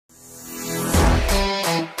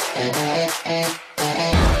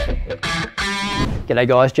G'day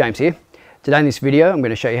guys, James here. Today in this video I'm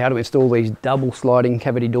going to show you how to install these double sliding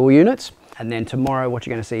cavity door units, and then tomorrow what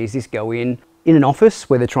you're going to see is this go in an office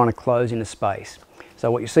where they're trying to close in a space. So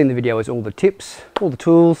what you see in the video is all the tips, all the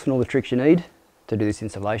tools and all the tricks you need to do this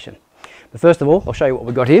installation. But first of all, I'll show you what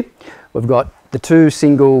we've got here. We've got the two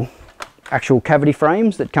single actual cavity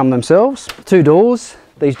frames that come themselves, two doors.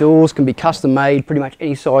 These doors can be custom made pretty much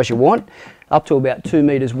any size you want, up to about 2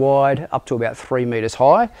 meters wide, up to about 3 meters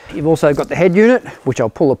high. You've also got the head unit, which I'll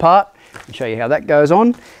pull apart and show you how that goes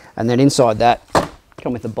on. And then inside that,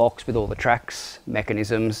 come with the box with all the tracks,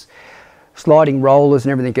 mechanisms, sliding rollers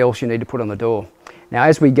and everything else you need to put on the door. Now,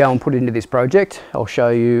 as we go and put into this project, I'll show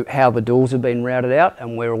you how the doors have been routed out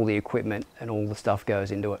and where all the equipment and all the stuff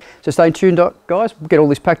goes into it. So stay tuned, guys. We'll get all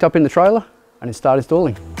this packed up in the trailer and then start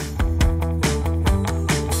installing.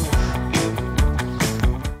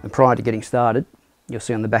 And prior to getting started, you'll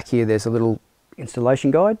see on the back here there's a little installation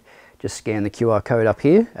guide. Just scan the QR code up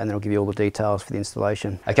here and then it'll give you all the details for the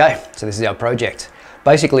installation. Okay, so this is our project.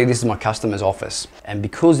 Basically, this is my customer's office, and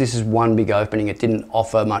because this is one big opening, it didn't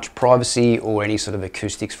offer much privacy or any sort of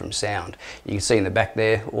acoustics from sound. You can see in the back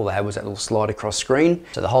there, all they had was that little slide across screen.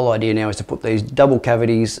 So the whole idea now is to put these double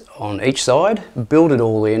cavities on each side, build it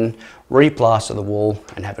all in, replaster the wall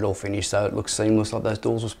and have it all finished so it looks seamless like those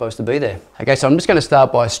doors were supposed to be there. Okay, so I'm just going to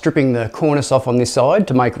start by stripping the cornice off on this side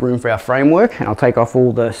to make room for our framework, and I'll take off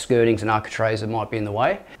all the skirtings and architraves that might be in the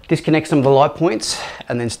way. Disconnect some of the light points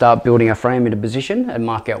and then start building our frame into position and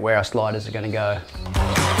mark out where our sliders are going to go.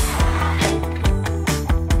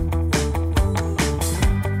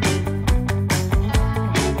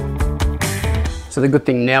 So the good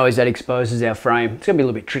thing now is that exposes our frame. It's going to be a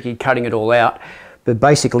little bit tricky cutting it all out, but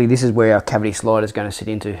basically this is where our cavity slider is going to sit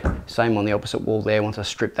into. Same on the opposite wall there once I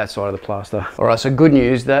strip that side of the plaster. Alright, so good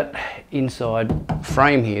news, that inside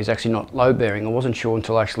frame here is actually not load bearing. I wasn't sure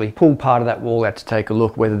until I actually pulled part of that wall out to take a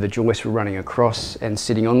look whether the joists were running across and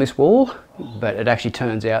sitting on this wall, but it actually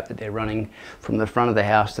turns out that they're running from the front of the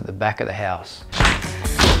house to the back of the house.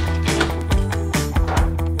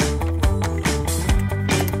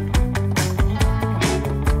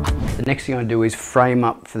 The next thing I do is frame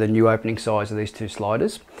up for the new opening size of these two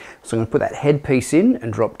sliders. So I'm going to put that head piece in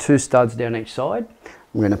and drop 2 studs down each side.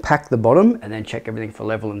 I'm going to pack the bottom and then check everything for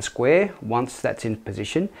level and square. Once that's in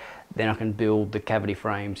position, then I can build the cavity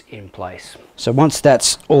frames in place. So once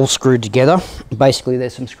that's all screwed together, basically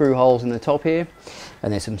there's some screw holes in the top here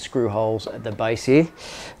and there's some screw holes at the base here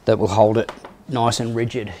that will hold it nice and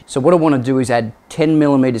rigid. So what I want to do is add 10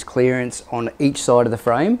 millimeters clearance on each side of the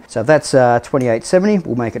frame. So if that's 2870,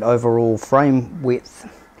 we'll make it overall frame width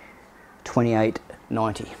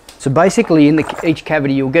 2890. So basically in each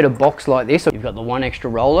cavity you'll get a box like this. You've got the one extra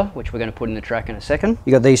roller, which we're going to put in the track in a second.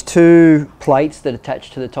 You've got these 2 plates that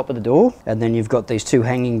attach to the top of the door, and then you've got these 2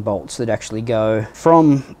 hanging bolts that actually go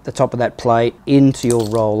from the top of that plate into your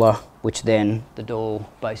roller, which then the door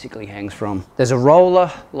basically hangs from. There's a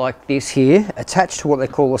roller like this here attached to what they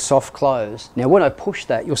call a soft close. Now when I push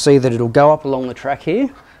that, you'll see that it'll go up along the track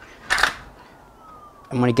here,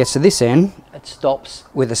 and when it gets to this end, it stops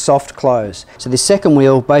with a soft close. So this second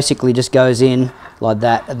wheel basically just goes in like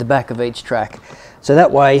that at the back of each track. So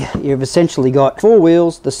that way you've essentially got 4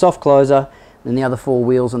 wheels, the soft closer, and the other 4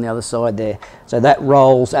 wheels on the other side there. So that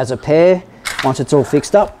rolls as a pair. Once it's all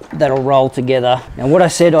fixed up, that'll roll together. Now what I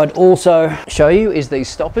said I'd also show you is these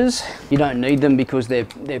stoppers. You don't need them because they're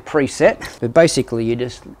preset, but basically you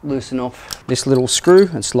just loosen off this little screw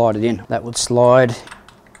and slide it in. That would slide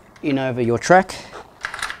in over your track,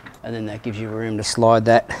 and then that gives you room to slide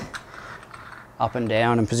that up and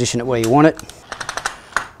down and position it where you want it.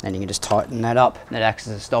 And you can just tighten that up. That acts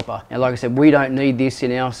as a stopper. Now like I said, we don't need this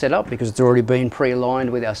in our setup because it's already been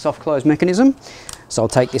pre-aligned with our soft close mechanism. So I'll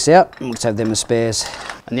take this out and we'll just have them as spares.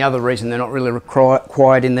 And the other reason they're not really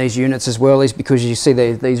required in these units as well is because you see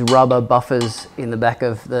these rubber buffers in the back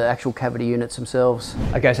of the actual cavity units themselves.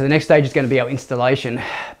 Okay, so the next stage is going to be our installation.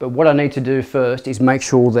 But what I need to do first is make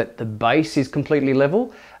sure that the base is completely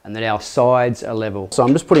level and that our sides are level. So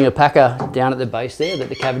I'm just putting a packer down at the base there that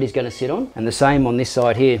the cavity is going to sit on, and the same on this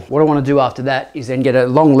side here. What I want to do after that is then get a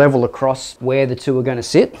long level across where the two are going to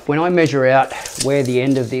sit. When I measure out where the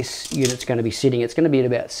end of this unit's going to be sitting, it's going to be at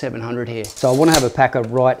about 700 here. So I want to have a packer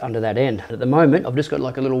right under that end. At the moment, I've just got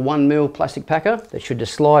like a little 1mm plastic packer that should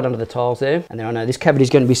just slide under the tiles there, and then I know this cavity is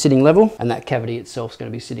going to be sitting level and that cavity itself is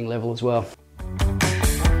going to be sitting level as well.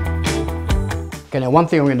 Okay, now one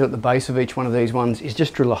thing I'm going to do at the base of each one of these ones is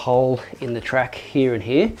just drill a hole in the track here and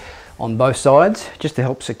here on both sides, just to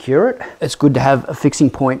help secure it. It's good to have a fixing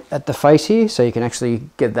point at the face here, so you can actually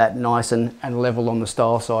get that nice and level on the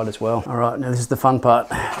stile side as well. All right, now this is the fun part.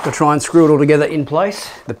 To try and screw it all together in place.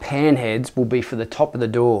 The pan heads will be for the top of the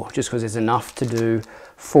door, just because there's enough to do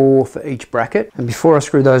 4 for each bracket. And before I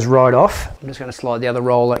screw those right off, I'm just going to slide the other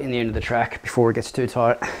roller in the end of the track before it gets too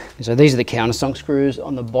tight. So these are the countersunk screws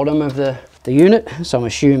on the bottom of the unit, so I'm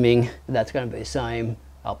assuming that's going to be the same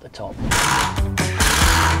up the top.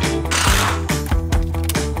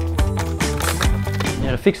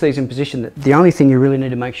 Now to fix these in position, the only thing you really need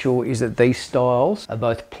to make sure is that these stiles are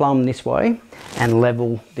both plumb this way and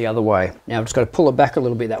level the other way. Now I've just got to pull it back a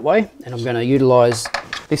little bit that way, and I'm going to utilise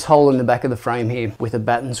this hole in the back of the frame here with a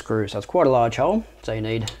batten screw. So it's quite a large hole, so you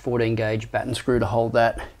need 14 gauge batten screw to hold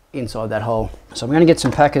that inside that hole. So I'm going to get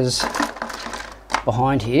some packers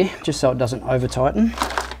behind here just so it doesn't over tighten.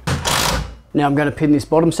 Now I'm going to pin this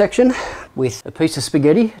bottom section with a piece of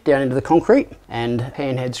spaghetti down into the concrete, and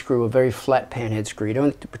pan head screw, a very flat pan head screw. You don't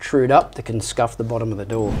want it to protrude up that can scuff the bottom of the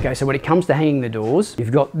door. Okay, so when it comes to hanging the doors,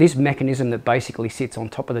 you've got this mechanism that basically sits on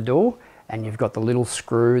top of the door, and you've got the little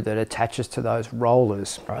screw that attaches to those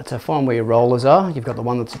rollers. All right, so find where your rollers are. You've got the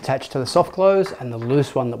one that's attached to the soft close and the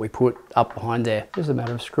loose one that we put up behind there. Just a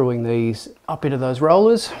matter of screwing these up into those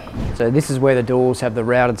rollers. So this is where the doors have the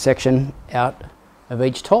routed section out of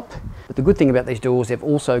each top. But the good thing about these doors, they've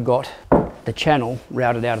also got the channel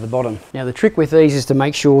routed out of the bottom. Now the trick with these is to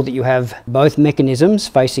make sure that you have both mechanisms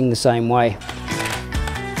facing the same way.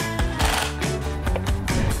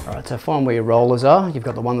 So find where your rollers are. You've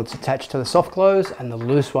got the one that's attached to the soft close and the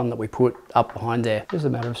loose one that we put up behind there. Just a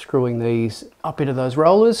matter of screwing these up into those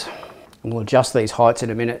rollers. And we'll adjust these heights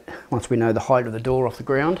in a minute once we know the height of the door off the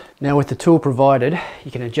ground. Now with the tool provided,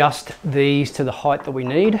 you can adjust these to the height that we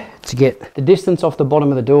need to get the distance off the bottom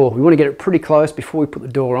of the door. We want to get it pretty close before we put the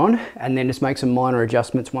door on, and then just make some minor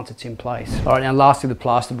adjustments once it's in place. All right, now lastly, the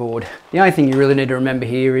plasterboard. The only thing you really need to remember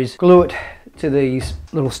here is glue it to these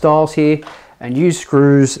little stiles here, and use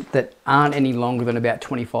screws that aren't any longer than about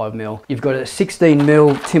 25 mil. You've got a 16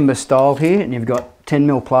 mil timber stile here, and you've got 10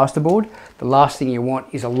 mil plasterboard. The last thing you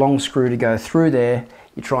want is a long screw to go through there.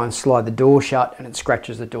 You try and slide the door shut and it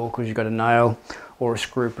scratches the door because you've got a nail or a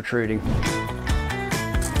screw protruding.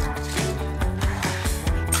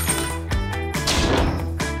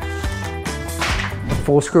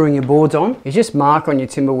 Before screwing your boards on, you just mark on your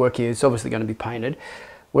timber work here, it's obviously going to be painted,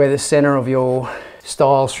 where the center of your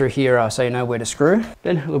stiles through here are, so you know where to screw.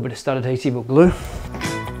 Then a little bit of stud adhesive or glue.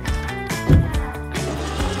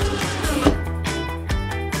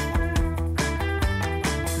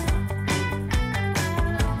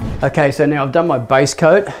 Okay, so now I've done my base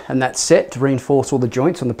coat and that's set to reinforce all the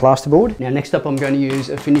joints on the plasterboard. Now next up I'm going to use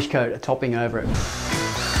a finish coat, a topping over it.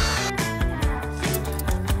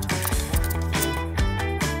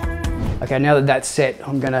 Okay, now that that's set,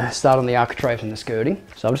 I'm going to start on the architraves and the skirting.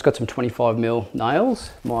 So I've just got some 25 mil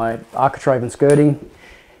nails. My architrave and skirting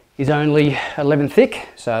is only 11 thick,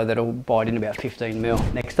 so that'll bite in about 15 mil.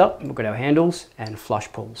 Next up, we've got our handles and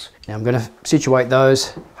flush pulls. Now I'm going to situate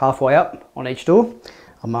those halfway up on each door.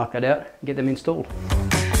 I'll mark that out and get them installed.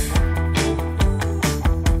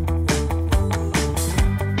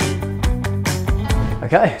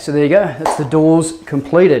 Okay, so there you go. That's the doors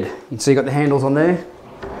completed. You can see you've got the handles on there.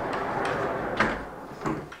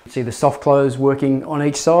 See the soft close working on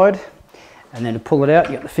each side, and then to pull it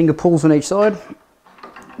out, you got the finger pulls on each side.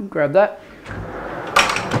 Grab that.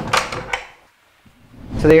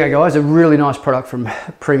 So there you go, guys, a really nice product from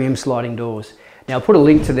Premium Sliding Doors. Now I'll put a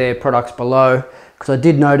link to their products below, because I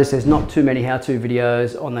did notice there's not too many how-to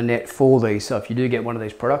videos on the net for these. So if you do get one of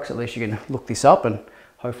these products, at least you can look this up, and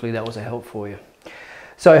hopefully that was a help for you.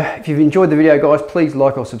 So if you've enjoyed the video, guys, please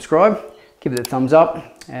like or subscribe. Give it a thumbs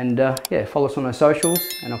up, and yeah, follow us on our socials,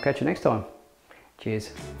 and I'll catch you next time.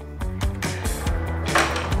 Cheers.